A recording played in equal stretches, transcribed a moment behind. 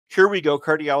Here we go.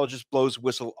 Cardiologist blows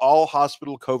whistle. All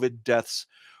hospital COVID deaths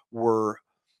were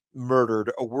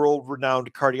murdered. A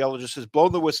world-renowned cardiologist has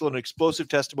blown the whistle in explosive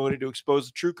testimony to expose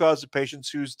the true cause of patients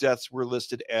whose deaths were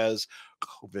listed as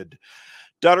COVID.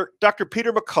 Dr.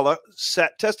 Peter McCullough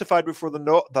testified before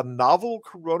the novel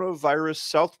coronavirus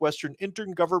Southwestern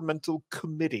Intergovernmental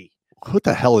Committee. What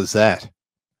the hell is that?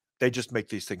 They just make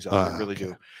these things up. They really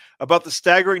do. About the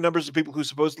staggering numbers of people who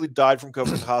supposedly died from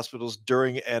COVID in hospitals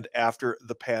during and after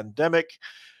the pandemic.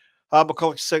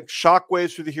 McCullough sent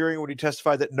shockwaves through the hearing when he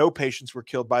testified that no patients were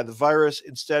killed by the virus.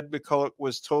 Instead, McCullough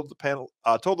was told the panel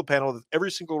that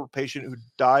every single patient who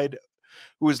died,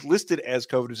 who was listed as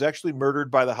COVID, was actually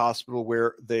murdered by the hospital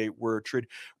where they were treated.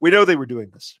 We know they were doing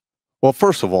this. Well,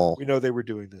 first of all, we know they were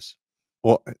doing this.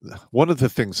 Well, one of the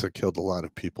things that killed a lot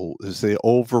of people is they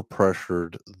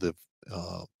overpressured the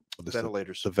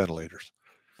ventilators. The ventilators.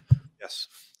 Yes.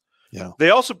 Yeah.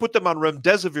 They also put them on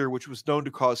remdesivir, which was known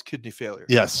to cause kidney failure.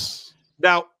 Yes.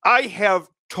 Now, I have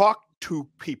talked to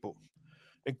people,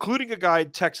 including a guy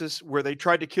in Texas, where they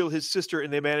tried to kill his sister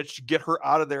and they managed to get her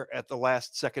out of there at the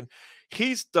last second.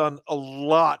 He's done a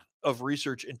lot of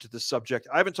research into the subject.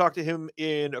 I haven't talked to him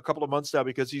in a couple of months now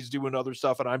because he's doing other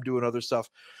stuff and I'm doing other stuff.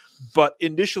 But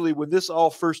initially, when this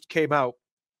all first came out,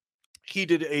 he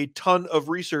did a ton of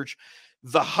research.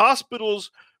 The hospitals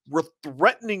were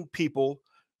threatening people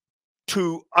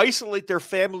to isolate their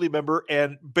family member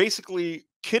and basically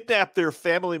kidnap their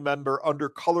family member under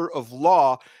color of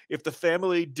law if the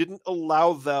family didn't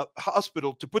allow the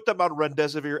hospital to put them on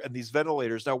remdesivir and these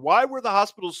ventilators. Now, why were the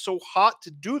hospitals so hot to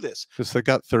do this? Because they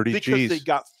got 30 Gs. Because they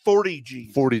got 40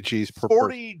 Gs. 40 Gs per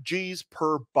 40 Gs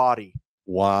per body.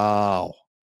 Wow.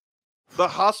 The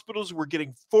hospitals were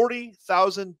getting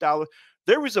 $40,000.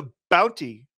 There was a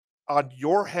bounty on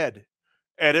your head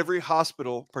at every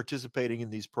hospital participating in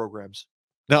these programs.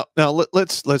 Now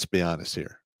let's be honest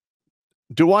here.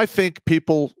 Do I think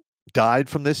people died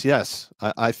from this? Yes.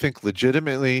 I think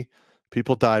legitimately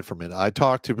people died from it. I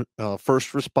talked to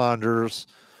first responders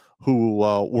who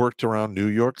worked around New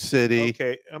York City.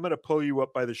 Okay, I'm going to pull you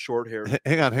up by the short hair.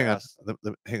 Hang on. Hang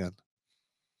on.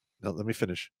 No, let me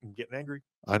finish. I'm getting angry.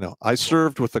 I know. I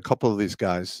served with a couple of these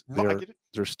guys.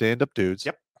 They're stand-up dudes.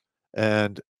 Yep.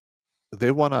 And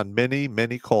they went on many,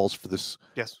 many calls for this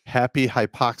happy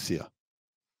hypoxia,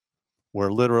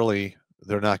 where literally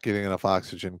they're not getting enough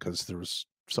oxygen because there was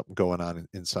something going on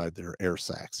inside their air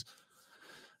sacs.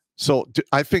 So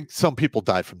I think some people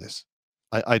died from this.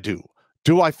 I do.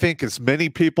 Do I think as many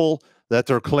people that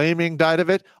they're claiming died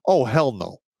of it? Oh, hell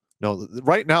no. No,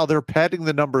 right now they're padding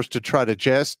the numbers to try to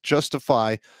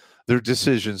justify their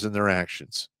decisions and their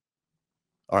actions.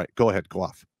 All right, go ahead. Go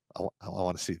off. I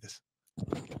want to see this.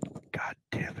 God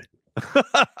damn it.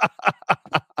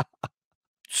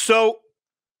 So,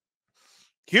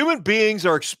 human beings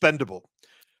are expendable.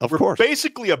 Of course. We're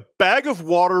basically a bag of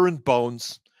water and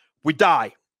bones. We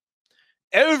die.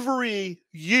 Every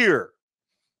year,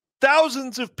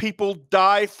 thousands of people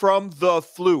die from the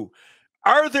flu.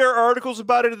 Are there articles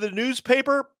about it in the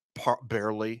newspaper?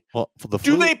 Barely. Well, for the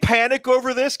flu, do they panic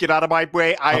over this? Get out of my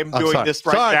way. I am doing this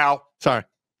right now. Sorry.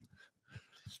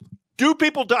 Do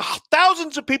people die?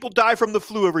 Thousands of people die from the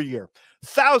flu every year.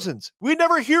 Thousands. We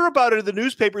never hear about it in the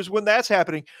newspapers when that's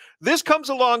happening. This comes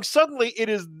along. Suddenly, it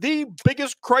is the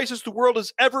biggest crisis the world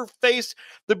has ever faced.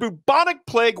 The bubonic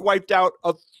plague wiped out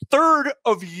a third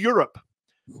of Europe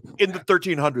in the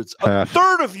 1300s. A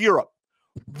third of Europe.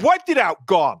 Wiped it out.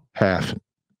 Gone. Half.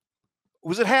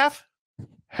 Was it half?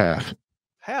 Half.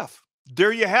 Half.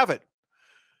 There you have it.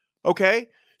 Okay.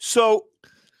 So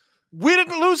we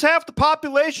didn't lose half the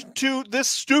population to this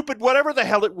stupid whatever the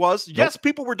hell it was. Nope. Yes,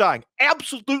 people were dying.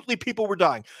 Absolutely, people were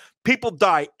dying. People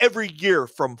die every year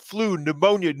from flu,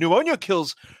 pneumonia. Pneumonia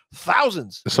kills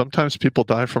thousands. Sometimes people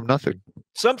die from nothing.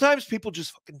 Sometimes people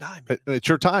just fucking die, man. It's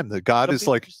your time. The God is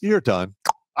like, you're done.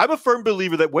 I'm a firm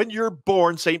believer that when you're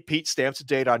born, St. Pete stamps a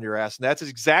date on your ass, and that's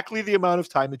exactly the amount of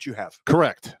time that you have.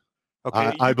 Correct.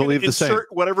 Okay, I believe the same. Insert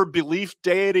whatever belief,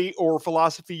 deity, or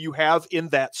philosophy you have in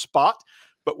that spot,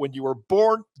 but when you were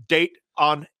born, date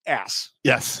on ass.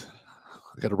 Yes.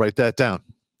 I got to write that down.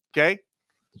 Okay.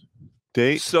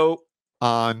 Date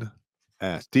on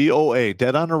ass. DOA,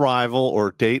 dead on arrival,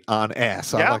 or date on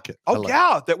ass. Yeah. I like it. Oh,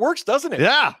 yeah. That works, doesn't it?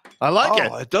 Yeah. I like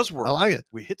it. It does work. I like it.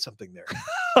 We hit something there.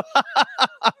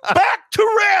 Back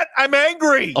to rant. I'm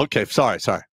angry. Okay. Sorry.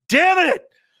 Damn it.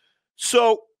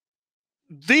 So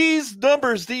these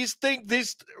numbers, these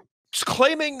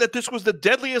claiming that this was the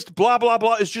deadliest blah, blah,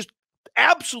 blah is just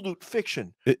absolute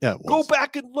fiction. Go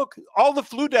back and look. All the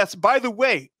flu deaths, by the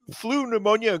way, flu,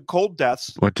 pneumonia, and cold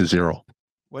deaths went to zero.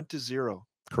 Went to zero.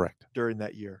 Correct. During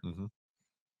that year. Mm-hmm.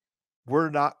 were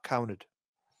not counted.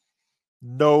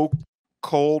 No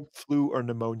cold, flu, or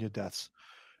pneumonia deaths.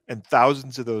 And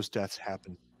thousands of those deaths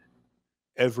happen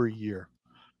every year.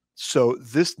 So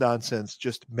this nonsense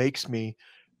just makes me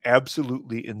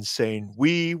absolutely insane.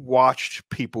 We watched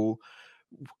people,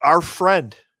 our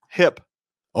friend, Hip.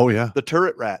 Oh, yeah. The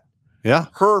turret rat. Yeah.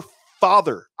 Her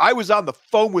father, I was on the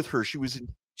phone with her. She was in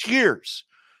tears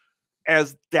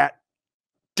as that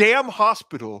damn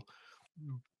hospital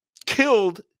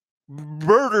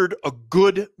murdered a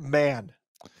good man.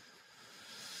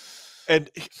 And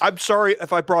I'm sorry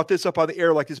if I brought this up on the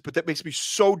air like this, but that makes me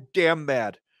so damn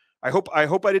mad. I hope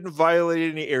I didn't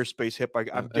violate any airspace, Hip.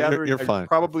 I'm gathering you're fine.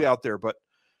 Probably out there, but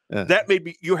that made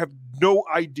me, you have no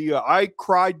idea. I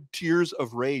cried tears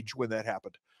of rage when that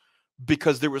happened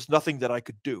because there was nothing that I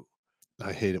could do.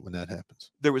 I hate it when that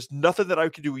happens. There was nothing that I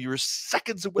could do. You were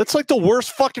seconds away. That's like the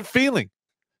worst fucking feeling.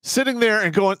 Sitting there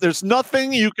and going, there's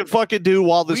nothing you can fucking do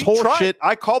while this whole shit.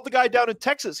 I called the guy down in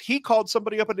Texas. He called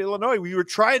somebody up in Illinois. We were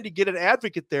trying to get an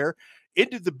advocate there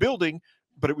into the building,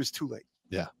 but it was too late.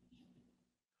 Yeah.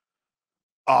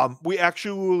 We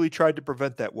actually tried to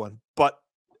prevent that one, but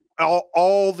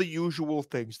all the usual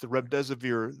things, the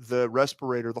remdesivir, the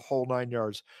respirator, the whole 9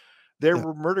 yards, they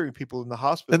were murdering people in the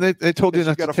hospital. And they told you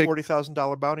not to take. You got a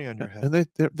 $40,000 bounty on your head. And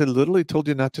they literally told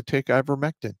you not to take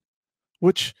ivermectin,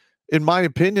 which, in my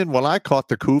opinion, when I caught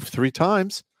the coof 3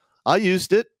 times, I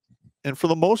used it, and for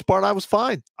the most part, I was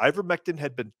fine. Ivermectin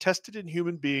had been tested in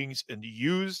human beings and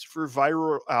used for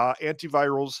viral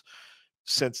antivirals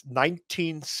since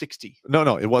 1960.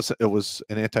 No, it wasn't. It was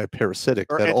an antiparasitic.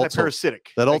 Or that antiparasitic.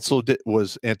 Also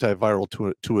was antiviral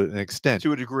to an extent.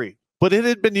 To a degree. But it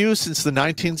had been used since the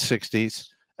 1960s,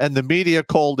 and the media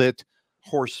called it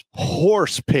horse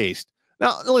paste.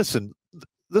 Now, listen,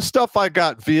 the stuff I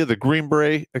got via the Green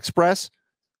Beret Express,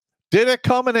 did it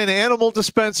come in an animal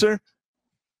dispenser?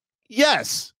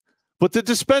 Yes, but the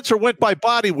dispenser went by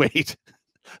body weight.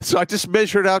 So I just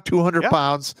measured out 200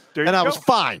 pounds, and I was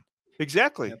fine.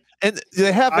 Exactly. And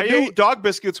they have I ate dog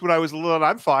biscuits when I was little, and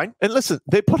I'm fine. And listen,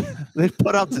 they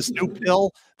put out this new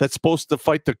pill that's supposed to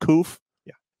fight the coof.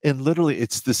 Yeah. And literally,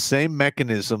 it's the same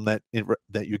mechanism that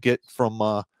you get from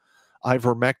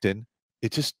ivermectin.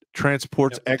 It just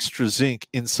transports extra zinc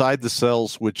inside the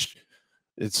cells, which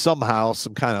it's somehow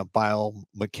some kind of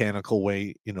biomechanical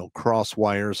way, cross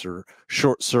wires or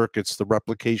short circuits the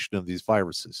replication of these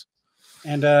viruses.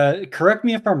 And correct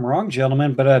me if I'm wrong,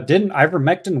 gentlemen, but didn't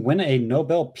ivermectin win a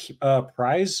Nobel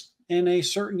Prize in a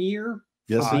certain year?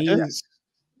 Yes, yes.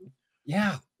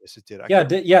 Yeah. Yes, it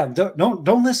did.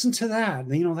 Don't listen to that.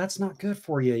 That's not good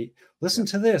for you. Listen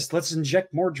to this. Let's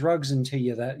inject more drugs into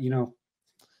you.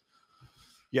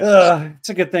 It's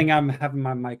a good thing I'm having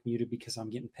my mic muted because I'm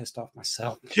getting pissed off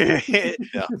myself. Yeah.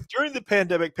 During the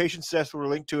pandemic, patients' deaths were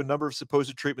linked to a number of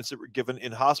supposed treatments that were given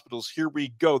in hospitals. Here we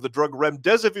go. The drug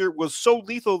remdesivir was so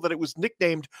lethal that it was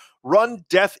nicknamed "Run,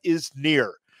 Death is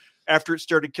Near" after it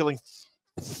started killing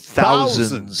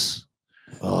thousands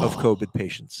of COVID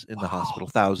patients in the hospital.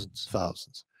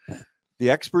 Thousands. The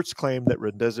experts claimed that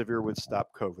remdesivir would stop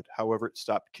COVID. However, it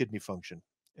stopped kidney function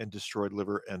and destroyed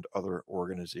liver and other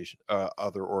organs.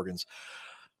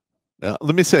 Now,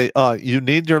 let me say, you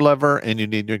need your liver and you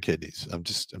need your kidneys. I'm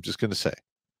just going to say,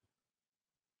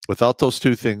 without those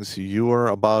two things, you are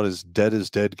about as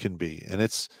dead can be. And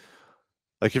it's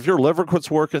like, if your liver quits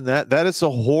working, that is a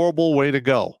horrible way to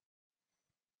go.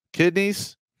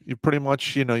 Kidneys, you pretty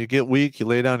much, you get weak, you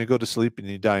lay down, you go to sleep, and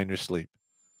you die in your sleep.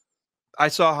 I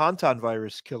saw Hantan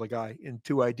virus kill a guy in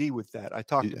 2ID with that. I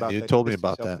talked about that. You told me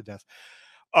about that. To death.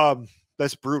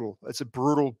 That's brutal. That's a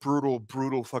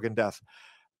brutal fucking death.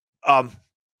 I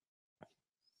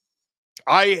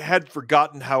had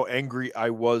forgotten how angry I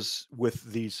was with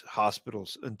these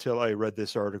hospitals until I read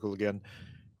this article again.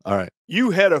 All right.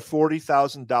 You had a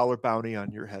 $40,000 bounty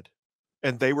on your head,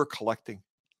 and they were collecting.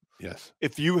 Yes.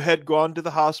 If you had gone to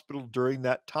the hospital during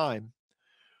that time,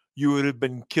 you would have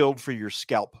been killed for your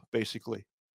scalp, basically.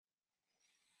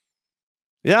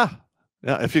 Yeah.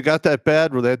 Yeah, if you got that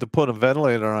bad where they had to put a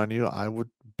ventilator on you, I would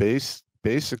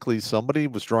basically somebody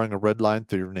was drawing a red line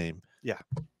through your name. Yeah,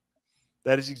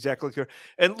 that is exactly correct.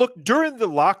 And look, during the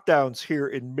lockdowns here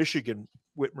in Michigan,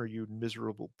 Whitmer, you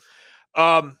miserable,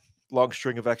 long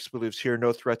string of expletives here,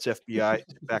 no threats, FBI,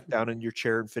 back down in your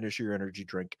chair and finish your energy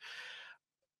drink.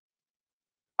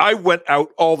 I went out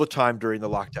all the time during the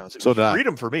lockdowns. It was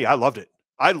freedom for me. I loved it.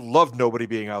 I loved nobody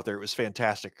being out there. It was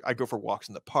fantastic. I'd go for walks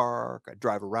in the park. I'd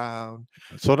drive around.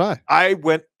 So did I. I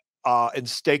went and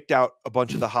staked out a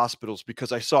bunch of the hospitals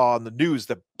because I saw on the news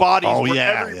that bodies were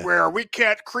everywhere. Yeah. We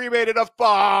can't cremate enough.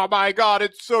 Oh, my God.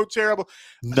 It's so terrible.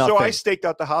 Nothing. So I staked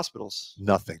out the hospitals.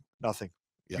 Nothing.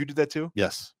 Yeah. You did that too?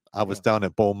 Yes. I was down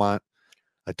at Beaumont.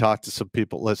 I talked to some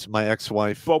people. Listen, my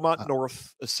ex-wife. Beaumont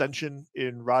North, Ascension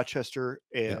in Rochester,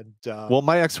 and well,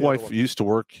 my ex-wife used to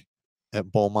work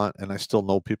at Beaumont, and I still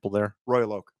know people there.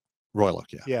 Royal Oak.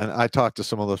 Yeah. And I talked to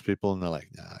some of those people, and they're like,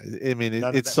 nah. I mean,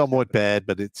 it's somewhat bad,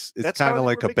 but it's kind of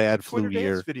like a bad flu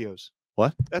year. Videos.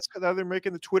 What? That's how they're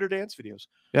making the Twitter dance videos.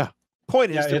 Yeah.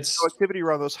 Point is, there's no activity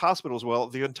around those hospitals. Well,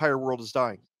 the entire world is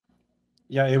dying.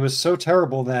 Yeah, it was so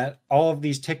terrible that all of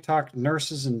these TikTok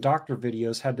nurses and doctor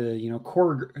videos had to,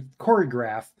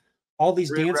 choreograph all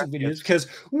these dancing videos because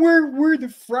we're the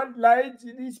front lines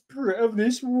of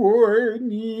this war.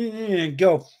 Yeah,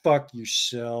 go fuck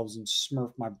yourselves and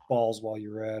smurf my balls while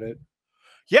you're at it.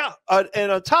 Yeah,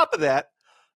 and on top of that,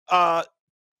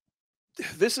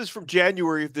 this is from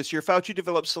January of this year. Fauci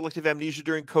developed selective amnesia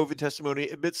during COVID testimony,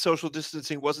 admits social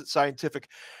distancing wasn't scientific.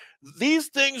 These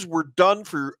things were done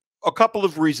for a couple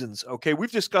of reasons. Okay,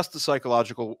 we've discussed the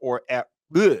psychological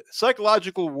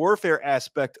warfare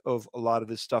aspect of a lot of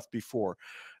this stuff before,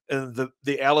 and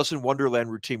the Alice in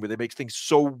Wonderland routine where they make things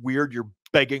so weird you're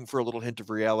begging for a little hint of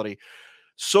reality.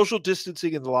 Social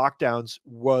distancing and the lockdowns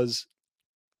was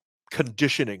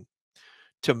conditioning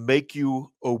to make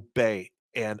you obey,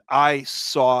 and I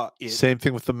saw it. Same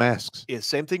thing with the masks. Yeah,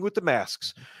 same thing with the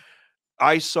masks.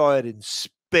 I saw it in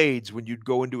spades when you'd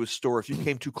go into a store. If you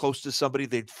came too close to somebody,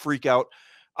 they'd freak out.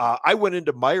 I went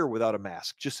into Meijer without a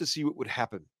mask just to see what would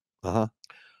happen.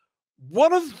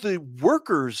 One of the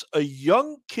workers, a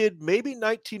young kid, maybe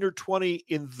 19 or 20,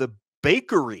 in the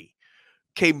bakery,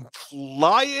 came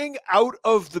flying out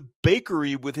of the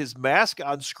bakery with his mask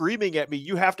on, screaming at me,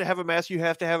 "You have to have a mask, you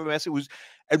have to have a mask."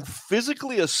 And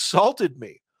physically assaulted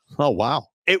me. Oh, wow.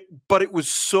 But it was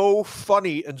so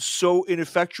funny and so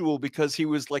ineffectual because he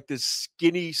was like this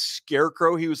skinny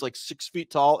scarecrow. He was like 6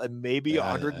 feet tall and maybe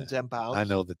 110 pounds. I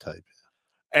know the type.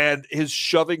 And his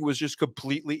shoving was just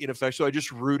completely ineffectual. I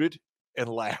just rooted and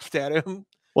laughed at him.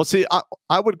 Well, see,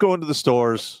 I would go into the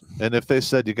stores, and if they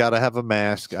said you got to have a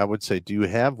mask, I would say, "Do you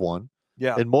have one?"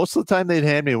 Yeah. And most of the time they'd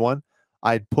hand me one.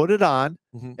 I'd put it on,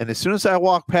 and as soon as I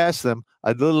walked past them,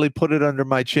 I'd literally put it under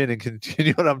my chin and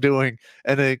continue what I'm doing.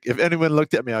 And if anyone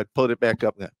looked at me, I'd put it back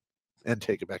up and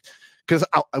take it back because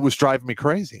it was driving me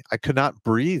crazy. I could not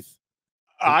breathe.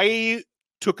 I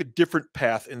took a different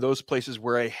path in those places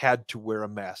where I had to wear a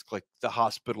mask, like the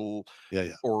hospital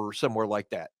or somewhere like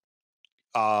that.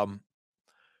 On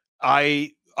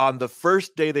the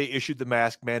first day they issued the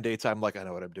mask mandates, I'm like, I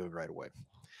know what I'm doing right away.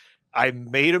 I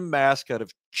made a mask out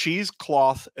of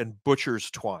cheesecloth and butcher's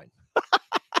twine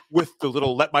with the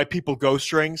little "Let My People Go"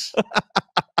 strings,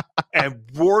 and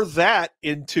wore that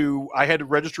into. I had to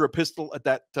register a pistol at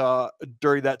that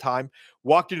during that time.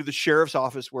 Walked into the sheriff's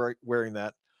office wearing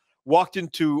that. Walked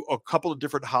into a couple of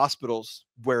different hospitals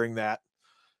wearing that,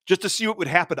 just to see what would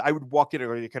happen. I would walk in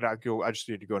and can I go? I just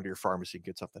need to go into your pharmacy and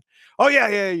get something. Oh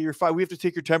yeah, you're fine. We have to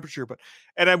take your temperature,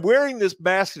 and I'm wearing this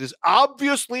mask that is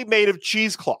obviously made of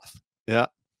cheesecloth. Yeah,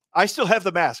 I still have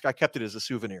the mask. I kept it as a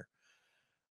souvenir.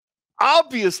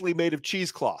 Obviously made of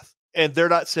cheesecloth, and they're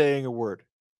not saying a word.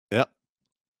 Yeah,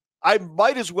 I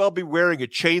might as well be wearing a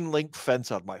chain link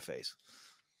fence on my face.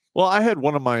 Well, I had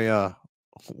one of my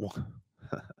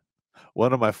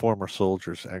one of my former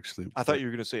soldiers actually. I thought you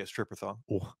were going to say a stripper thong.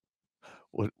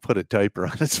 Would put a diaper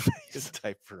on his face. A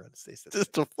diaper on his face.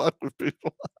 Just to fuck with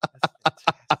people.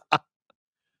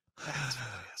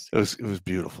 It was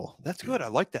beautiful. That's good. I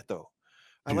like that though.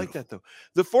 I like that though.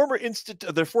 The former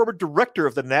director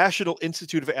of the National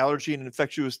Institute of Allergy and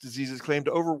Infectious Diseases claimed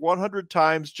over 100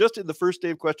 times just in the first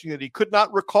day of questioning that he could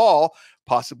not recall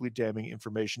possibly damning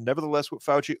information. Nevertheless, what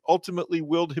Fauci ultimately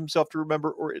willed himself to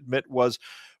remember or admit was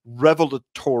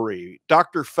revelatory.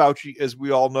 Dr. Fauci, as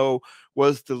we all know,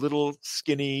 was the little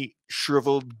skinny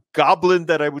shriveled goblin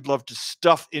that I would love to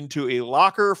stuff into a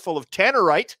locker full of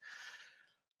tannerite.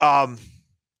 In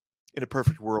a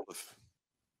perfect world of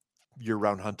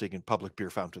year-round hunting and public beer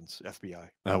fountains, FBI.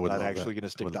 I'm not actually going to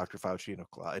stick Dr. Fauci in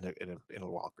a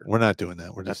locker. We're not doing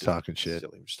that. We're just talking shit.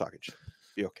 Silly. We're just talking shit.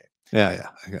 Be okay. Yeah,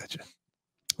 I got you.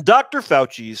 Dr.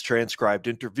 Fauci's transcribed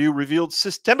interview revealed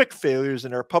systemic failures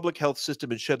in our public health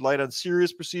system and shed light on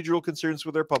serious procedural concerns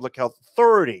with our public health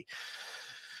authority.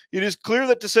 It is clear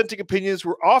that dissenting opinions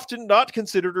were often not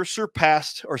considered or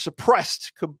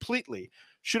suppressed completely.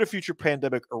 Should a future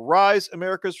pandemic arise,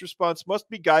 America's response must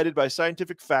be guided by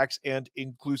scientific facts and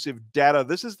inclusive data.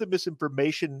 This is the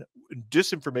misinformation and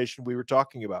disinformation we were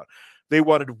talking about. They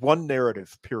wanted one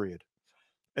narrative, period.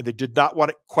 And they did not want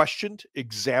it questioned,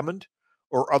 examined,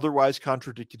 or otherwise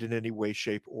contradicted in any way,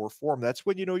 shape, or form. That's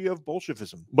when you know you have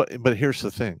Bolshevism. But here's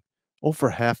the thing. Over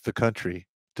half the country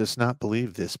does not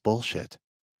believe this bullshit.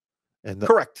 And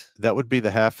correct. That would be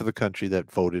the half of the country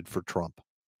that voted for Trump.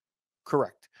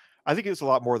 Correct. I think it's a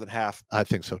lot more than half. I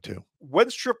think so too.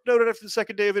 Wenstrup noted after the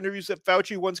second day of interviews that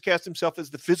Fauci once cast himself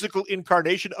as the physical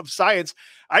incarnation of science.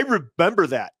 I remember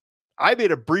that. I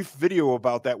made a brief video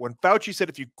about that when Fauci said,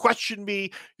 if you question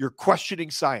me, you're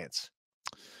questioning science.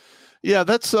 Yeah,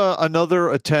 that's another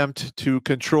attempt to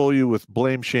control you with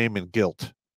blame, shame, and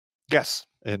guilt. Yes.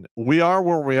 And we are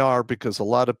where we are because a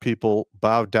lot of people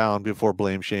bow down before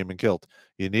blame, shame, and guilt.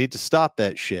 You need to stop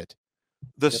that shit.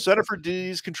 The Center for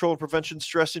Disease Control and Prevention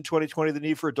stressed in 2020 the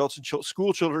need for adults and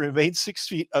school children to remain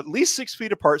at least 6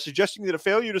 feet apart, suggesting that a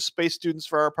failure to space students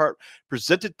far apart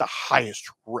presented the highest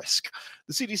risk.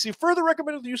 The CDC further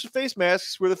recommended the use of face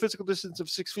masks where the physical distance of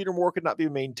 6 feet or more could not be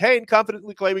maintained,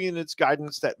 confidently claiming in its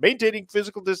guidance that maintaining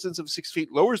physical distance of 6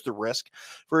 feet lowers the risk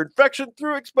for infection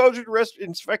through exposure to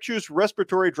infectious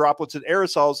respiratory droplets and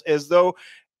aerosols,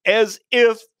 as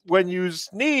if when you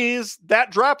sneeze, that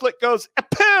droplet goes,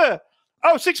 "Apah!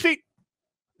 Oh, 6 feet."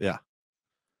 Yeah.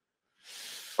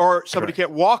 Or somebody can't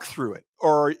walk through it,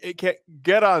 or it can't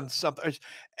get on something.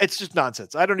 It's just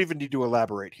nonsense. I don't even need to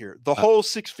elaborate here. The whole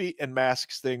 6 feet and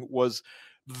masks thing was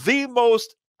the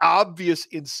most obvious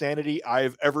insanity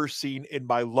I've ever seen in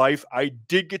my life. I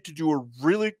did get to do a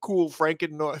really cool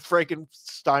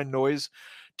Frankenstein noise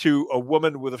to a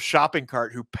woman with a shopping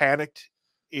cart who panicked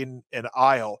in an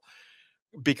aisle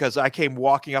because I came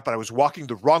walking up and I was walking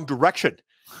the wrong direction.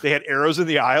 They had arrows in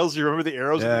the aisles. You remember the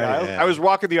arrows in the aisles? Yeah. I was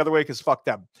walking the other way because fuck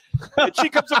them. And she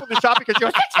comes up with the shopping cart. She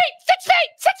goes, 6 feet, 6 feet,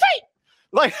 6 feet.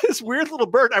 Like this weird little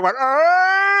bird. I went,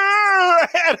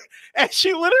 and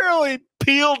she literally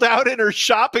peeled out in her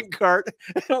shopping cart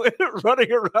and went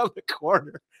running around the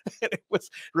corner. And it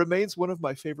remains one of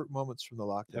my favorite moments from the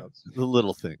lockdown. The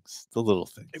little things. The little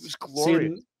things. It was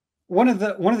glorious. See, one of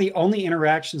the only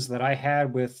interactions that I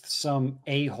had with some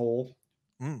a-hole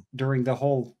during the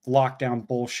whole lockdown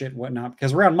bullshit and whatnot,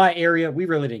 because around my area, we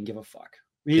really didn't give a fuck.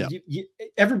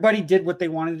 Everybody did what they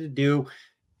wanted to do.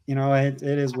 You know, it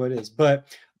is what it is. But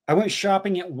I went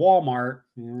shopping at Walmart.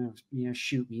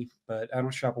 Shoot me, but I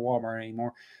don't shop at Walmart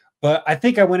anymore. But I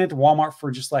think I went into Walmart for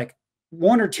just like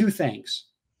one or two things,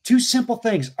 two simple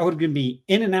things. I would be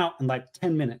in and out in like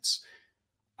 10 minutes.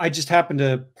 I just happened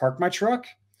to park my truck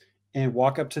and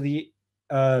walk up to the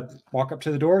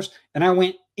doors, and I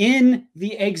went in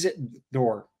the exit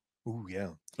door. Ooh, yeah.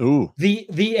 Ooh.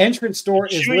 The entrance door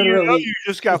is literally. You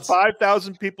just got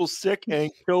 5,000 people sick and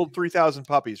killed 3,000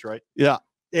 puppies, right? Yeah.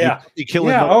 Yeah. You killing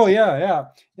yeah. those? Oh, yeah.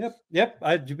 Yeah. Yep.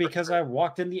 Because I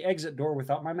walked in the exit door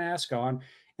without my mask on,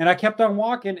 and I kept on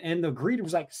walking, and the greeter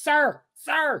was like, sir,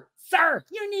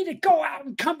 you need to go out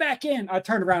and come back in. I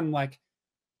turned around and like,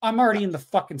 I'm already in the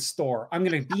fucking store. I'm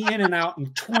going to be in and out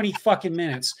in 20 fucking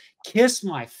minutes. Kiss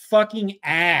my fucking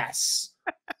ass.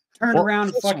 Turned around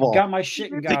and fucking got my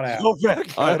shit and got out.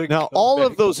 Now, all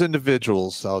of those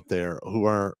individuals out there who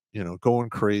are, going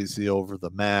crazy over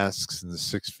the masks and the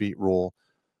 6 feet rule,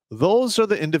 those are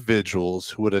the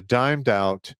individuals who would have dimed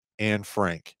out Anne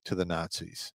Frank to the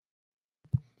Nazis.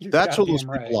 That's what those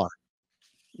people are.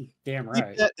 Damn right.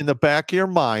 Keep that in the back of your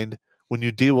mind when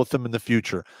you deal with them in the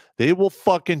future. They will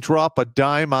fucking drop a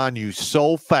dime on you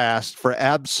so fast for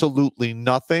absolutely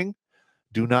nothing.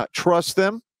 Do not trust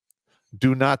them.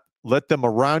 Do not let them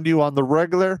around you on the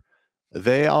regular.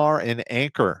 They are an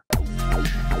anchor.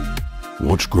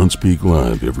 Watch Grunt Speak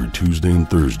live every Tuesday and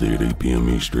Thursday at 8 p.m.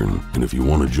 Eastern. And if you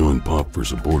want to join Pop for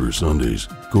Supporter Sundays,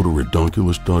 go to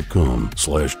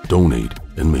redonkulous.com/donate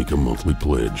and make a monthly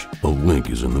pledge. A link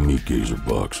is in the Meat Gazer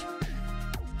box.